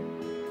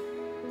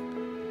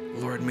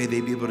 Lord, may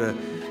they be able to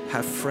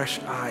have fresh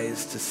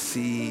eyes to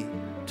see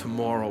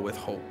tomorrow with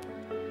hope.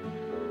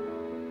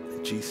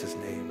 In Jesus'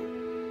 name.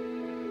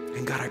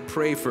 And God, I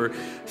pray for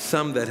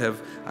some that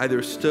have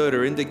either stood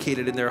or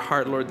indicated in their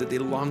heart, Lord, that they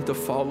long to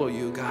follow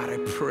you. God, I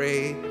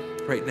pray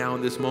right now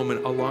in this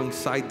moment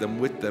alongside them,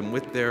 with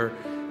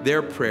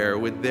their prayer,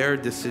 with their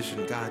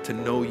decision, God, to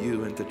know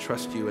you and to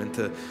trust you and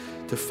to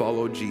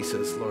follow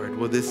Jesus, Lord.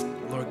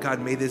 Lord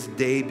God, may this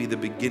day be the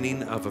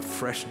beginning of a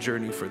fresh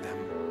journey for them,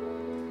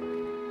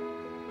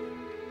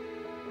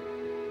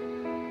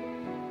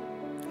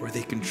 where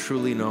they can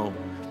truly know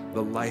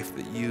the life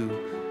that you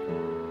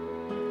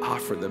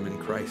offer them in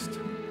Christ,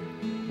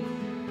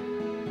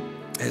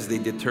 as they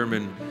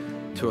determine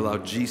to allow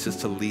Jesus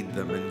to lead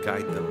them and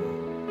guide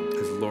them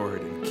as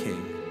Lord and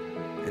King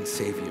and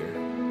Savior.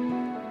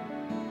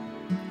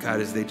 God,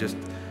 as they just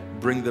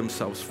bring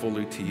themselves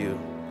fully to you,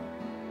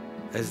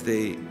 as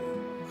they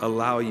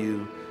allow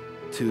you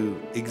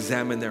to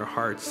examine their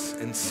hearts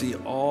and see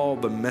all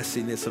the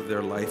messiness of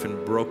their life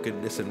and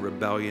brokenness and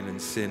rebellion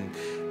and sin,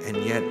 and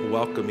yet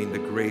welcoming the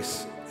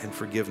grace and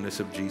forgiveness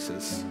of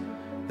Jesus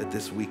that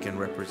this weekend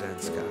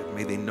represents, God.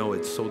 May they know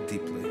it so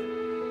deeply.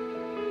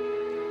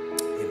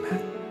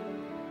 Amen.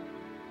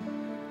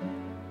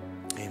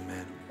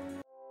 Amen.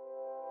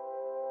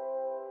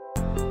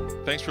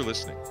 Thanks for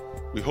listening.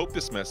 We hope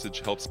this message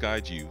helps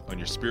guide you on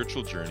your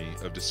spiritual journey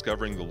of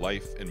discovering the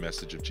life and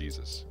message of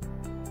Jesus.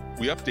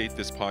 We update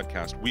this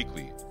podcast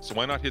weekly, so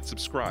why not hit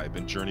subscribe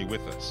and journey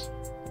with us?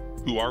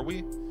 Who are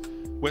we?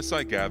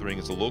 Westside Gathering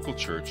is a local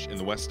church in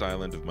the West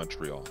Island of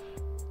Montreal.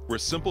 We're a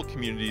simple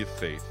community of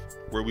faith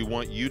where we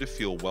want you to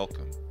feel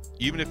welcome,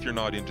 even if you're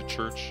not into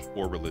church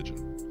or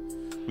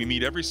religion. We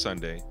meet every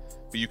Sunday,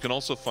 but you can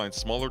also find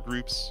smaller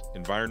groups,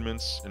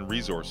 environments, and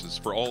resources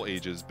for all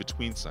ages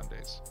between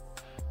Sundays.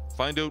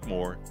 Find out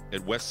more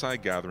at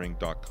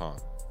westsidegathering.com.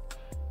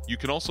 You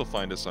can also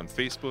find us on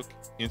Facebook,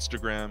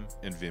 Instagram,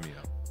 and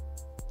Vimeo.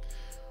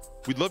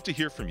 We'd love to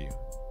hear from you.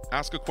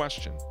 Ask a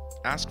question,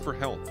 ask for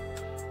help,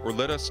 or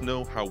let us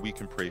know how we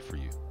can pray for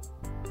you.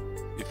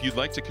 If you'd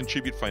like to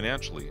contribute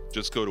financially,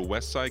 just go to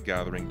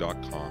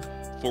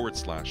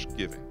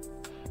westsidegathering.com/giving.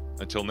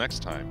 Until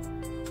next time,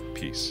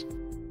 peace.